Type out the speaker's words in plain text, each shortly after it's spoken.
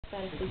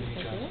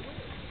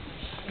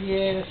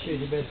Yeah, that's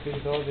usually the best food. I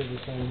do the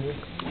same here.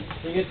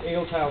 You get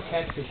eeltail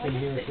catfish in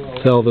here as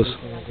well. Elvis.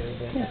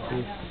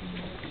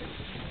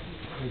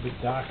 A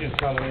bit darker in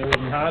colour, they're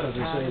even harder to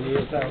see the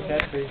eeltail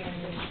catfish.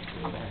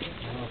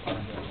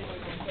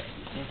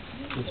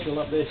 He's still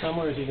up there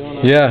somewhere, is he going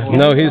up? Yeah,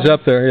 no, he's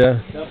up there,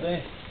 yeah. Up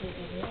there?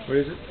 Where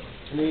is it?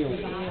 An eel.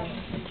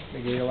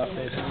 Big eel up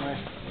there somewhere.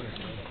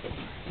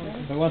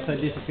 But once they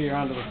disappear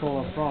under the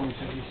fallen fronds...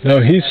 No,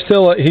 he's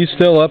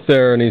still up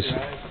there, and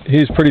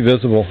he's pretty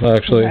visible,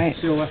 actually. Right.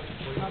 Still up.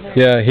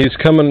 Yeah, he's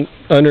coming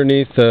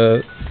underneath,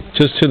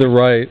 just to the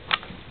right.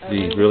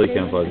 He's really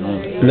camouflaged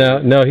now.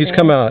 No, he's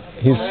come out.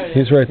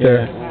 He's right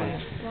there.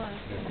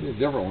 He's a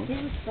different one.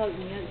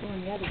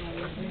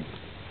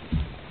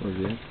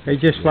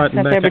 He's just floating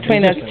Up back there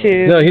between those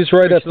two. No, he's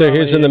right up there.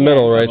 He's in the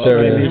middle right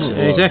there.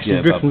 He's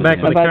actually drifting back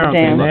with the Above the current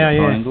dam. now, yeah.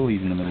 Triangle,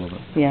 he's in the middle of it.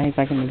 Yeah, he's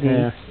like in the V.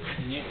 Yeah.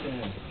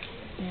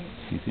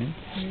 You see him?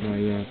 Oh,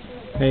 yeah.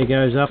 There he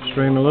goes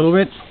upstream a little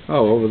bit.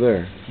 Oh, over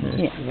there.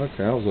 Yeah.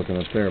 Okay, I was looking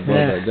up there above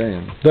Yeah. that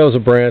dam. That was a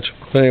branch.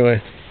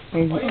 Anyway.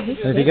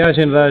 If he goes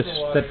into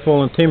that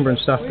fallen timber and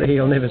stuff,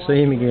 he'll never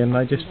see him again.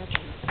 They just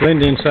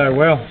blend in so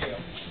well.